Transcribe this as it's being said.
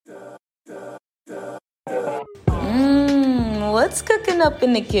What's cooking up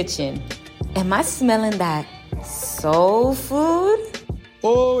in the kitchen? Am I smelling that soul food?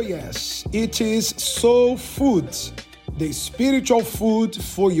 Oh yes, it is soul food, the spiritual food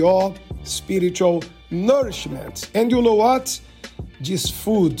for your spiritual nourishment. And you know what? This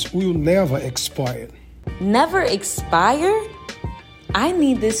food will never expire. Never expire? I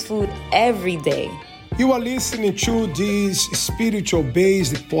need this food every day. You are listening to these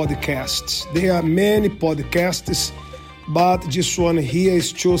spiritual-based podcasts. There are many podcasts, but this one here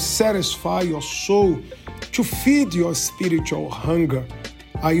is to satisfy your soul, to feed your spiritual hunger.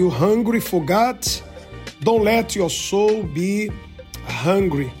 Are you hungry for God? Don't let your soul be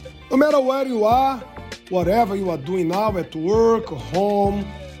hungry. No matter where you are, whatever you are doing now, at work, home,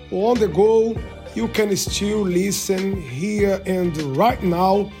 or on the go, you can still listen here and right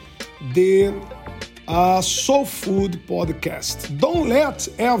now the Soul Food podcast. Don't let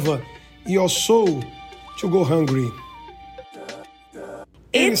ever your soul to go hungry.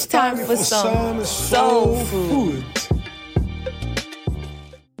 It's time for some soul food.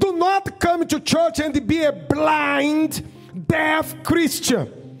 Do not come to church and be a blind, deaf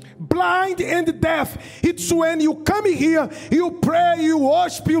Christian. Blind and deaf. It's when you come here, you pray, you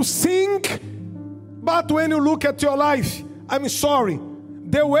worship, you sing. But when you look at your life, I'm sorry,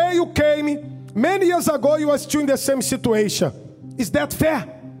 the way you came many years ago, you were still in the same situation. Is that fair?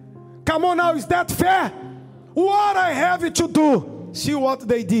 Come on now, is that fair? What I have to do? See what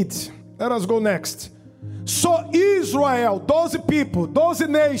they did. Let us go next. So Israel, those people, those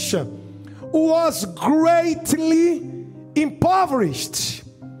nations, was greatly impoverished.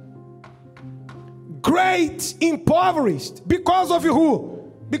 Great impoverished. Because of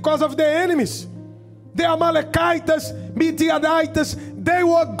who? Because of the enemies. The Amalekites, Midianites, they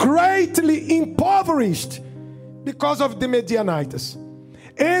were greatly impoverished because of the Midianites.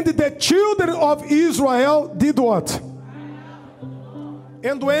 And the children of Israel did what?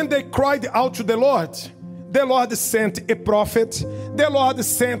 And when they cried out to the Lord sent a prophet, the Lord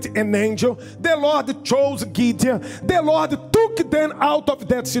sent an angel, the Lord chose Gideon, the Lord took them out of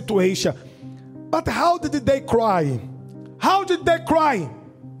that situation. But how did they cry? How did they cry?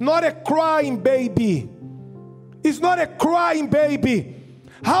 Not a crying baby. It's not a crying baby.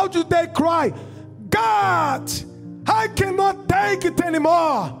 How did they cry? God, I cannot take it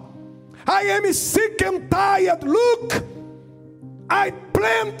anymore. I am sick and tired. Look, I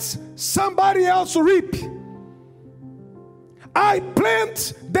plant, somebody else reap. I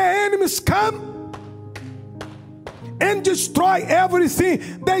plant, the enemies come and destroy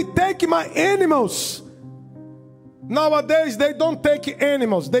everything. They take my animals. Nowadays, they don't take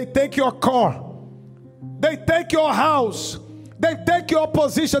animals. They take your car. They take your house. They take your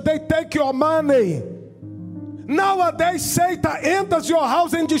position. They take your money. Nowadays, Satan enters your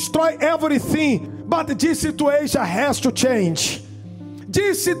house and destroys everything. But this situation has to change.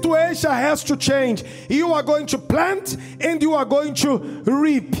 This situation has to change. You are going to plant and you are going to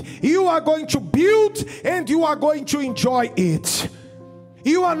reap. You are going to build and you are going to enjoy it.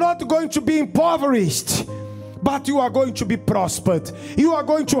 You are not going to be impoverished, but you are going to be prospered. You are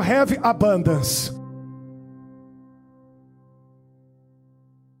going to have abundance.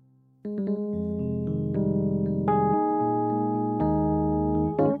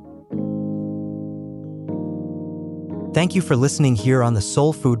 Thank you for listening here on the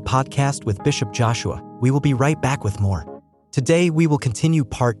Soul Food Podcast with Bishop Joshua. We will be right back with more. Today, we will continue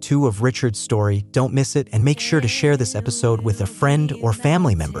part 2 of Richard's story. Don't miss it, and make sure to share this episode with a friend or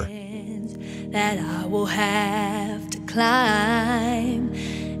family member. That I will have to climb,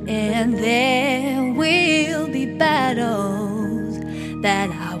 and there will be battles that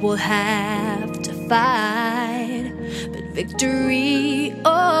I will have to fight, but victory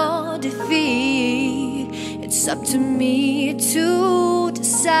or defeat, it's up to me to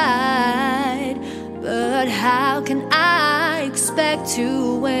decide. But how can I expect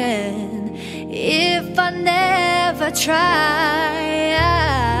to win if I never try?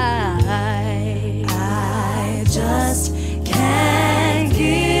 I just can't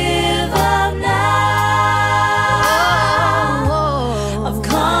give up now. I've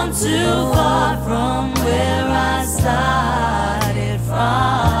come too far from where I started from.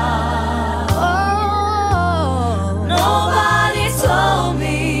 Nobody told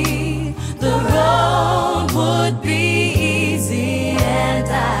me the road would be easy, and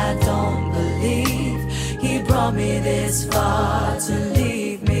I don't believe he brought me this far to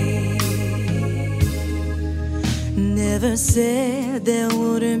leave me. Never said there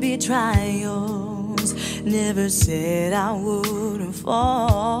wouldn't be trials. Never said I wouldn't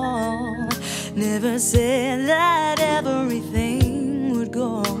fall. Never said that everything would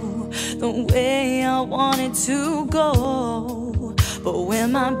go the way I wanted to go. But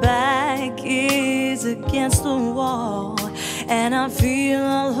when my back is against the wall and I feel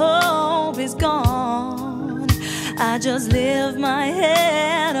all hope is gone, I just lift my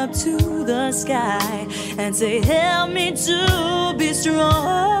head up to the sky and say, help me to be strong.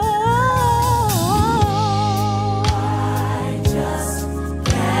 I just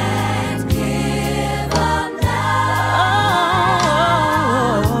can't give up now.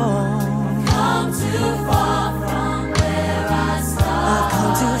 I've come too far from where I started. I've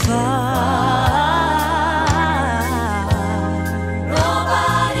come too far.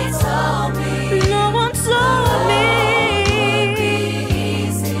 Nobody told me. No one told me. It would be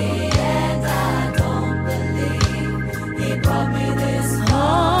easy, and I don't believe He brought me this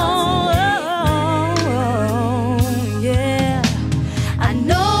far. Yeah. I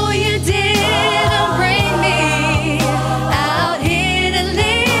know You didn't bring me out here to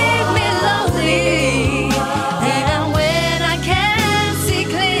leave me lonely. Even when I can't see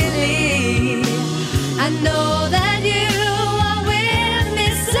clearly, I know that You are with me,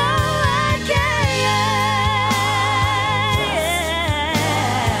 so I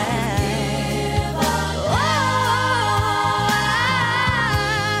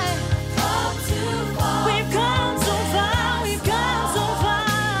We've come so far, we've come so far.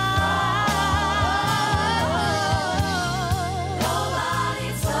 Nobody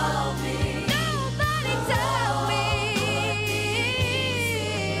told me. Nobody told me.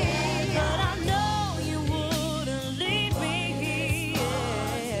 But I know You wouldn't leave me.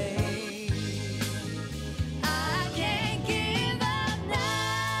 I can't give up now.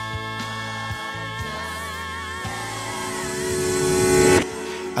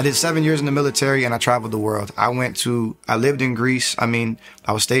 I did 7 years in the military and I traveled the world. I lived in Greece. I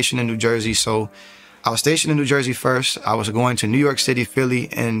was stationed in New Jersey. So I was stationed in New Jersey first. I was going to New York City, Philly,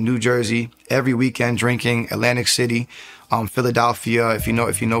 and New Jersey every weekend, drinking. Atlantic City, Philadelphia, if you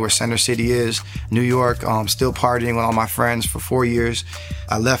know where Center City is, New York, still partying with all my friends for 4 years.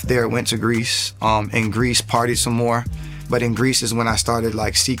 I left there, went to Greece. In Greece, partied some more. But in Greece is when I started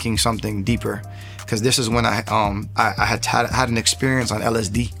seeking something deeper. Because this is when I had an experience on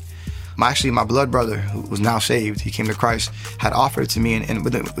LSD. My blood brother, who was now saved, he came to Christ, had offered it to me and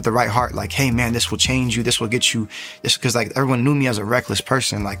with the right heart, hey man, this will change you, this will get you, because everyone knew me as a reckless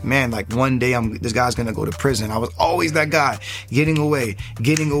person. One day this guy's gonna go to prison. I was always that guy, getting away.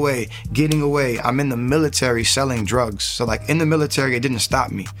 I'm in the military selling drugs. So in the military, it didn't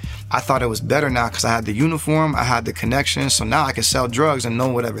stop me. I thought it was better now because I had the uniform, I had the connections, so now I could sell drugs and no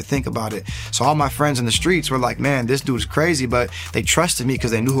one would ever think about it. So all my friends in the streets were like, man, this dude's crazy, but they trusted me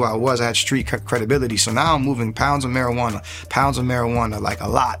because they knew who I was. I had street credibility. So now I'm moving pounds of marijuana, a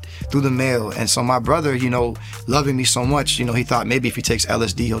lot through the mail. And so my brother, loving me so much, he thought maybe if he takes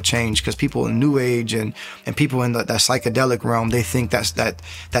LSD, he'll change, because people in New Age and people in that psychedelic realm, they think that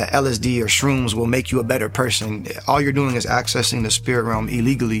LSD or shrooms will make you a better person. All you're doing is accessing the spirit realm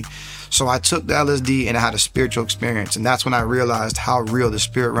illegally. So I took the LSD and I had a spiritual experience. And that's when I realized how real the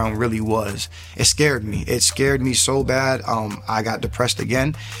spirit realm really was. It scared me. It scared me so bad. I got depressed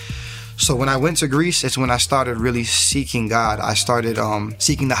again. So when I went to Greece, it's when I started really seeking God. I started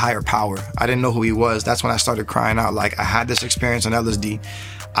seeking the higher power. I didn't know who He was. That's when I started crying out, I had this experience on LSD.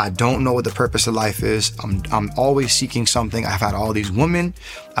 I don't know what the purpose of life is. I'm always seeking something. I've had all these women.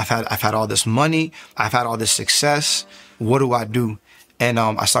 I've had all this money. I've had all this success. What do I do? And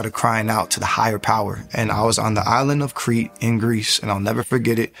I started crying out to the higher power. And I was on the island of Crete in Greece, and I'll never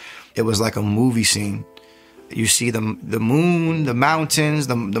forget it. It was like a movie scene. You see the moon, the mountains,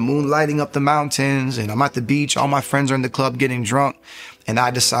 the moon lighting up the mountains, and I'm at the beach. All my friends are in the club getting drunk, and I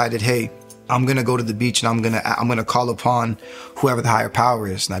decided, hey, I'm gonna go to the beach and I'm gonna call upon whoever the higher power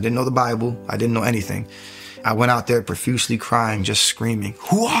is. And I didn't know the Bible, I didn't know anything. I went out there profusely crying, just screaming,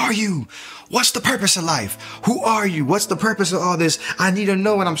 "Who are you? What's the purpose of life? Who are you? What's the purpose of all this? I need to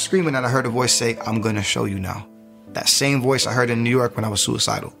know." And I'm screaming, and I heard a voice say, "I'm gonna show you now." That same voice I heard in New York when I was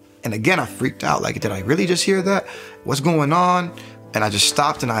suicidal. And again, I freaked out. Did I really just hear that? What's going on? And I just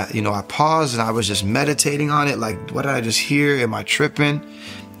stopped and I paused and I was just meditating on it. What did I just hear? Am I tripping?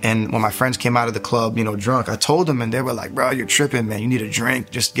 And when my friends came out of the club, drunk, I told them, and they were like, "Bro, you're tripping, man. You need a drink.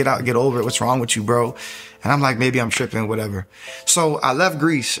 Just get out, get over it. What's wrong with you, bro?" And I'm like, maybe I'm tripping, whatever. So I left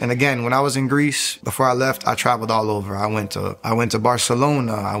Greece. And again, when I was in Greece, before I left, I traveled all over. I went to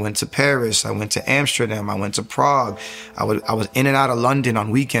Barcelona. I went to Paris. I went to Amsterdam. I went to Prague. I was in and out of London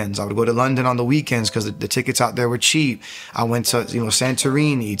on weekends. I would go to London on the weekends because the tickets out there were cheap. I went to,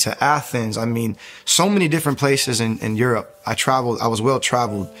 Santorini, to Athens. So many different places in Europe. I traveled. I was well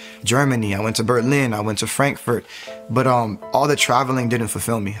traveled. Germany. I went to Berlin. I went to Frankfurt. But all the traveling didn't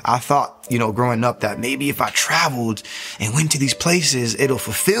fulfill me. I thought, growing up that maybe if I traveled and went to these places, it'll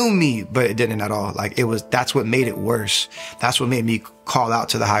fulfill me. But it didn't at all. That's what made it worse. That's what made me call out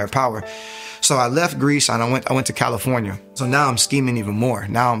to the higher power. So I left Greece and I went to California. So now I'm scheming even more.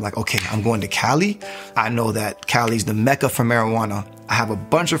 Now I'm like, okay, I'm going to Cali. I know that Cali's the mecca for marijuana. I have a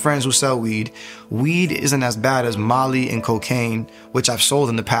bunch of friends who sell weed. Weed isn't as bad as Molly and cocaine, which I've sold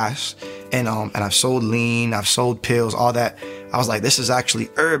in the past. And I've sold lean, I've sold pills, all that. I was like, this is actually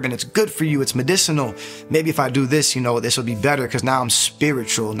herb and it's good for you. It's medicinal. Maybe if I do this, this will be better because now I'm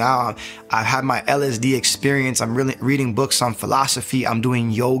spiritual. Now I've had my LSD experience. I'm really reading books on philosophy. I'm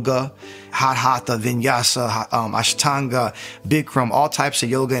doing yoga, hatha, vinyasa, ashtanga, Bikram, all types of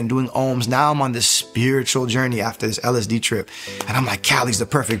yoga and doing ohms. Now I'm on this spiritual journey after this LSD trip. And I'm like, Cali's the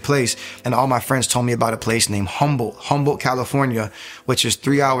perfect place. And all my friends told me about a place named Humboldt, California, which is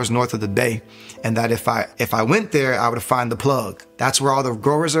 3 hours north of the Bay. And that if I went there, I would find the plug. That's where all the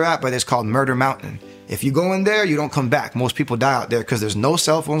growers are at, but it's called Murder Mountain. If you go in there, you don't come back. Most people die out there because there's no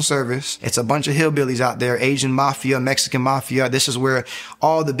cell phone service. It's a bunch of hillbillies out there, Asian mafia, Mexican mafia. This is where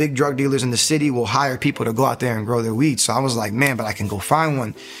all the big drug dealers in the city will hire people to go out there and grow their weed. So I was like, man, but I can go find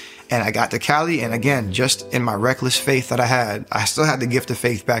one. And I got to Cali, and again, just in my reckless faith that I still had the gift of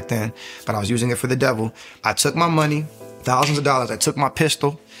faith back then, but I was using it for the devil. I took my money, thousands of dollars. I took my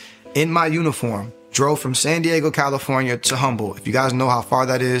pistol in my uniform, drove from San Diego, California to Humboldt. If you guys know how far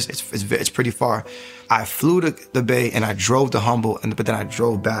that is, it's pretty far. I flew to the Bay and I drove to Humboldt, but then I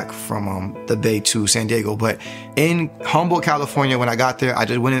drove back from the Bay to San Diego. But in Humboldt, California, when I got there, I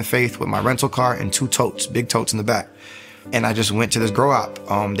just went in faith with my rental car and 2 totes, big totes in the back. And I just went to this grow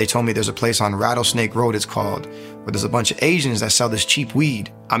op. They told me there's a place on Rattlesnake Road, it's called, where there's a bunch of Asians that sell this cheap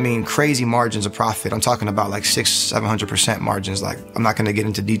weed. I mean, crazy margins of profit. I'm talking about like 600-700% margins. Like, I'm not going to get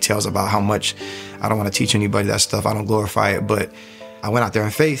into details about how much. I don't want to teach anybody that stuff. I don't glorify it. But I went out there in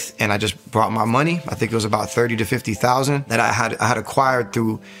faith and I just brought my money. I think it was about 30 to 50,000 that I had acquired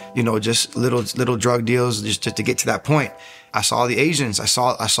through, just little drug deals just to get to that point. I saw the Asians. I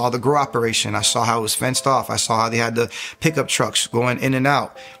saw the grow operation. I saw how it was fenced off. I saw how they had the pickup trucks going in and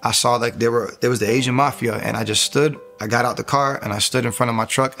out. I saw like there was the Asian mafia, and I just stood. I got out the car and I stood in front of my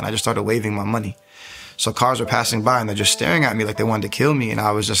truck and I just started waving my money. So cars were passing by and they're just staring at me like they wanted to kill me. And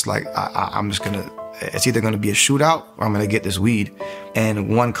I was just like, it's either going to be a shootout or I'm going to get this weed.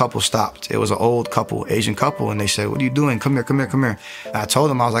 And one couple stopped. It was an old couple, Asian couple. And they said, what are you doing? Come here. And I told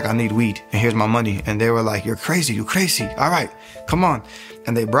them, I was like, I need weed and here's my money. And they were like, you're crazy. All right, come on.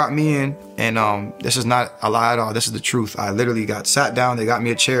 And they brought me in. And this is not a lie at all. This is the truth. I literally got sat down. They got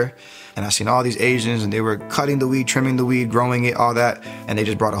me a chair. And I seen all these Asians and they were cutting the weed, trimming the weed, growing it, all that. And they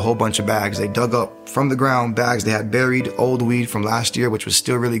just brought a whole bunch of bags. They dug up from the ground bags. They had buried old weed from last year, which was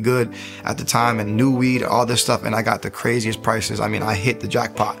still really good at the time, and new weed, all this stuff. And I got the craziest prices. I mean, I hit the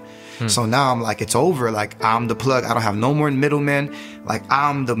jackpot. So now I'm like, it's over. Like, I'm the plug. I don't have no more middlemen. Like,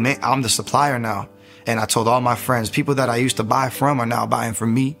 I'm the supplier now. And I told all my friends, people that I used to buy from are now buying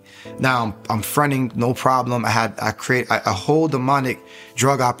from me. Now I'm fronting, no problem. I create a whole demonic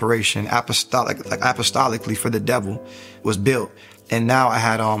drug operation, apostolically for the devil was built. And now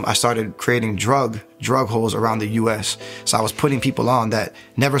I started creating drug holes around the U.S. So I was putting people on that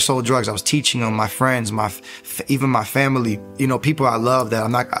never sold drugs. I was teaching them, my friends, even my family, people I love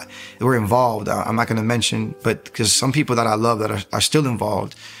that were involved. I'm not going to mention, but because some people that I love that are still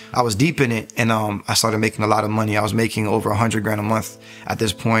involved. I was deep in it, and I started making a lot of money. I was making over $100,000 a month at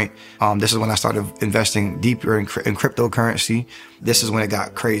this point. This is when I started investing deeper in cryptocurrency. This is when it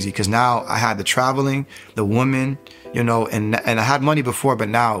got crazy because now I had the traveling, the women, and I had money before, but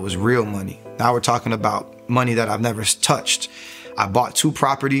now it was real money. Now we're talking about money that I've never touched. I bought 2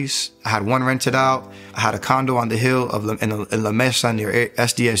 properties. I had one rented out. I had a condo on the hill in La Mesa near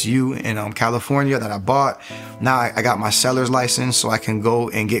SDSU in California that I bought. Now I got my seller's license so I can go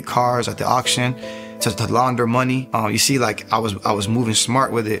and get cars at the auction to launder money. You see, like I was moving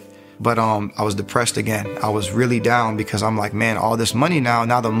smart with it. But I was depressed again. I was really down because I'm like, man, all this money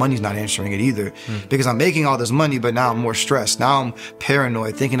now the money's not answering it either. Because I'm making all this money, but now I'm more stressed. Now I'm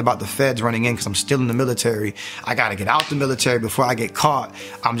paranoid, thinking about the feds running in because I'm still in the military. I got to get out the military before I get caught.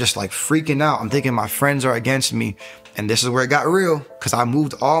 I'm just like freaking out. I'm thinking my friends are against me. And this is where it got real because I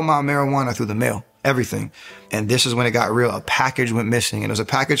moved all my marijuana through the mail. Everything. And this is when it got real. A package went missing, and it was a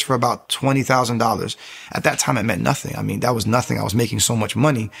package for about $20,000. At that time, it meant nothing. I mean, that was nothing. I was making so much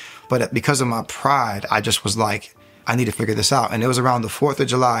money. But because of my pride, I just was like, I need to figure this out. And it was around the 4th of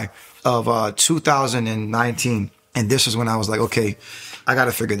July of 2019. And this is when I was like, okay, I got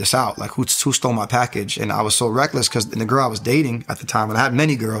to figure this out. Like, who stole my package? And I was so reckless because the girl I was dating at the time, and I had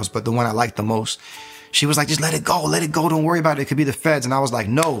many girls, but the one I liked the most, she was like, just let it go, don't worry about it. It could be the feds. And I was like,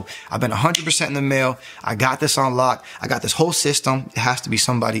 no, I've been 100% in the mail. I got this on lock. I got this whole system. It has to be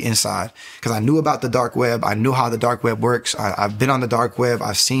somebody inside, because I knew about the dark web. I knew how the dark web works. I've been on the dark web.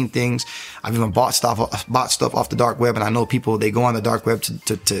 I've seen things. I've even bought stuff off the dark web. And I know people, they go on the dark web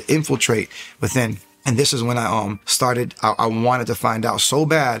to infiltrate within. And this is when I started, I wanted to find out so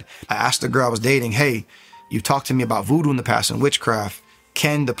bad. I asked the girl I was dating, hey, you talked to me about voodoo in the past and witchcraft.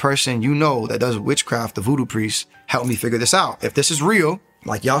 Can the person you know that does witchcraft, the voodoo priest, help me figure this out? If this is real,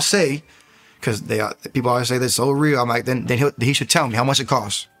 like y'all say, because people always say this is so real, I'm like, then he should tell me how much it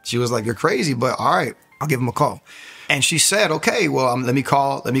costs. She was like, you're crazy, but all right, I'll give him a call. And she said, okay, well, let me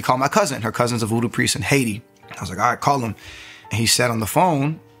call my cousin. Her cousin's a voodoo priest in Haiti. I was like, all right, call him. And he said on the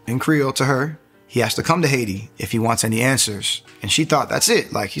phone in Creole to her, he has to come to Haiti if he wants any answers. And she thought, that's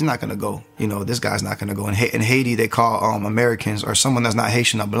it. Like, he's not going to go. You know, this guy's not going to go. In Haiti, they call Americans or someone that's not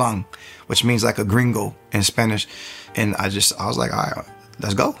Haitian a blanc, which means like a gringo in Spanish. And I was like, all right,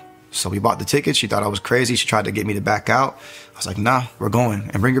 let's go. So we bought the ticket. She thought I was crazy. She tried to get me to back out. I was like, nah, we're going.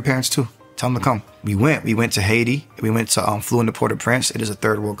 And bring your parents too. Tell them to come. We went to Haiti. We went to, flew into Port-au-Prince. It is a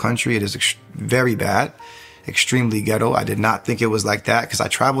third world country. It is very bad. Extremely ghetto. I did not think it was like that, because I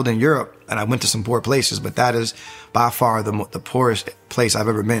traveled in Europe and I went to some poor places, but that is by far the poorest place I've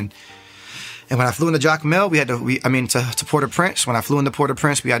ever been. And when I flew into Jacmel, to Port-au-Prince. When I flew into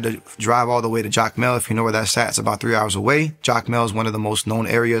Port-au-Prince, we had to drive all the way to Jacmel. If you know where that's at, it's about 3 hours away. Jacmel is one of the most known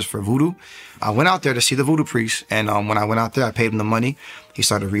areas for voodoo. I went out there to see the voodoo priest. And when I went out there, I paid him the money. He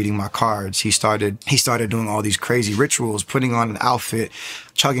started reading my cards. He started doing all these crazy rituals, putting on an outfit,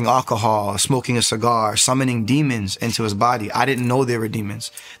 chugging alcohol, smoking a cigar, summoning demons into his body. I didn't know they were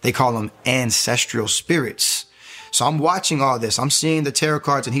demons. They call them ancestral spirits. So I'm watching all this. I'm seeing the tarot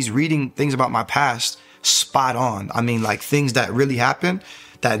cards, and he's reading things about my past spot on. I mean, like things that really happened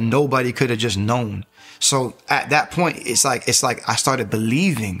that nobody could have just known. So at that point, it's like I started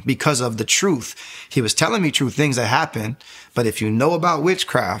believing because of the truth. He was telling me true things that happened. But if you know about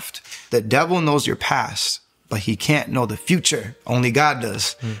witchcraft, the devil knows your past, but he can't know the future. Only God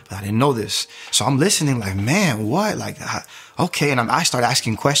does. But I didn't know this. So I'm listening like, man, what? Like, okay. And I start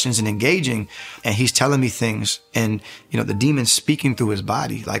asking questions and engaging, and he's telling me things, and, you know, the demon's speaking through his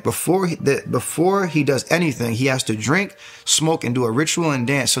body. Like before he does anything, he has to drink, smoke, and do a ritual and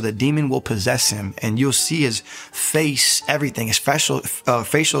dance so the demon will possess him. And you'll see his face, everything, his facial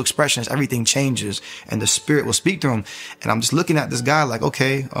expressions, everything changes, and the spirit will speak through him. And I'm just looking at this guy like,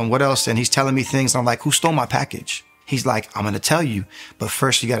 okay, what else? And he's telling me things. And I'm like, who stole my package? He's like, I'm going to tell you, but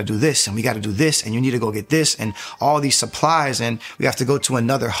first you got to do this, and we got to do this, and you need to go get this, and all these supplies, and we have to go to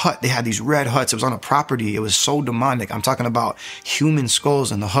another hut. They had these red huts. It was on a property. It was so demonic. I'm talking about human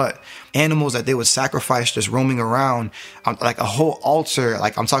skulls in the hut, animals that they would sacrifice just roaming around, like a whole altar.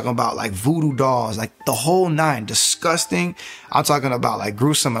 Like I'm talking about like voodoo dolls, like the whole nine. Disgusting. I'm talking about like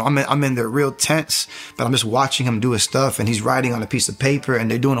gruesome. I'm in their real tents, but I'm just watching him do his stuff, and he's writing on a piece of paper,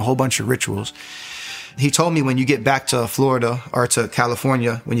 and they're doing a whole bunch of rituals. He told me, when you get back to Florida or to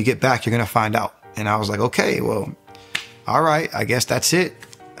California, when you get back, you're going to find out. And I was like, okay, well, all right, I guess that's it.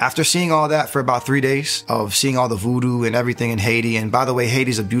 After seeing all that for about 3 days of seeing all the voodoo and everything in Haiti. And by the way,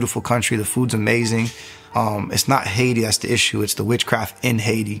 Haiti's a beautiful country. The food's amazing. It's not Haiti that's the issue. It's the witchcraft in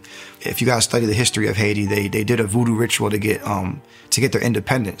Haiti. If you guys study the history of Haiti, they did a voodoo ritual to get their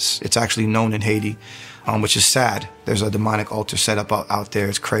independence. It's actually known in Haiti, which is sad. There's a demonic altar set up out there.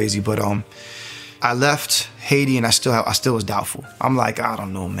 It's crazy. But I left Haiti, and I still was doubtful. I'm like, I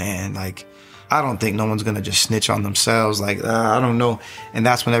don't know, man. Like, I don't think no one's going to just snitch on themselves. Like, I don't know. And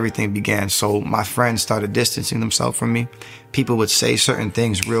that's when everything began. So my friends started distancing themselves from me. People would say certain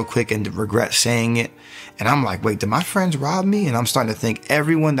things real quick and regret saying it. And I'm like, wait, did my friends rob me? And I'm starting to think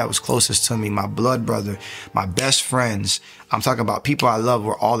everyone that was closest to me, my blood brother, my best friends, I'm talking about people I love,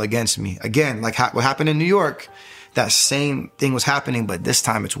 were all against me. Again, like what happened in New York. That same thing was happening, but this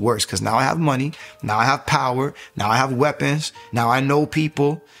time it's worse, because now I have money, now I have power, now I have weapons, now I know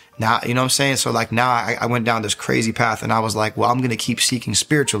people, now, you know what I'm saying? So like now I went down this crazy path, and I was like, well, I'm going to keep seeking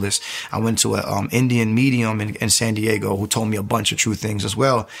spiritualists. I went to an Indian medium in San Diego who told me a bunch of true things as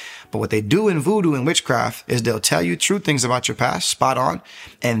well. But what they do in voodoo and witchcraft is they'll tell you true things about your past, spot on,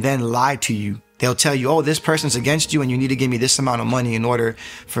 and then lie to you They'll tell you, oh, this person's against you and you need to give me this amount of money in order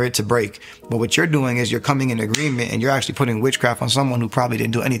for it to break. But what you're doing is you're coming in agreement and you're actually putting witchcraft on someone who probably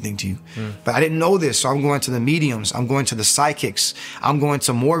didn't do anything to you. But I didn't know this, so I'm going to the mediums. I'm going to the psychics. I'm going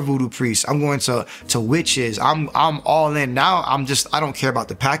to more voodoo priests. I'm going to witches. I'm all in. Now I don't care about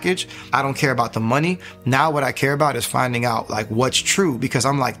the package. I don't care about the money. Now what I care about is finding out like what's true, because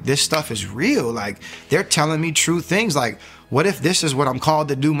I'm like, this stuff is real. Like they're telling me true things. Like, what if this is what I'm called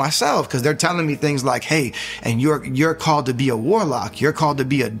to do myself? Because they're telling me things like, hey, and you're called to be a warlock. You're called to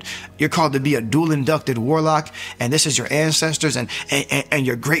be a dual inducted warlock, and this is your ancestors, and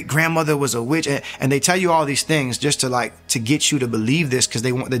your great grandmother was a witch, and they tell you all these things just to get you to believe this, because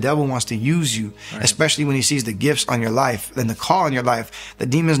the devil wants to use you, right. Especially when he sees the gifts on your life and the call on your life. The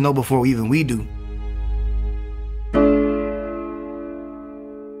demons know before even we do.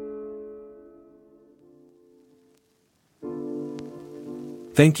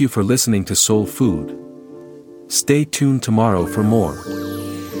 Thank you for listening to Soul Food. Stay tuned tomorrow for more.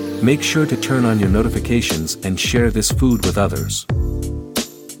 Make sure to turn on your notifications and share this food with others.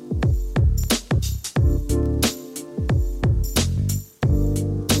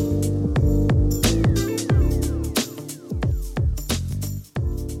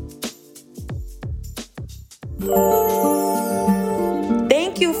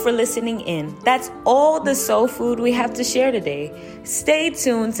 Thank you for listening in. That's all the soul food we have to share today. Stay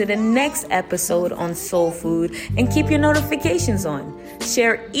tuned to the next episode on Soul Food and keep your notifications on.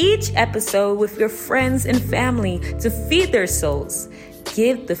 Share each episode with your friends and family to feed their souls.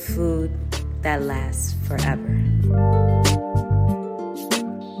 Give the food that lasts forever.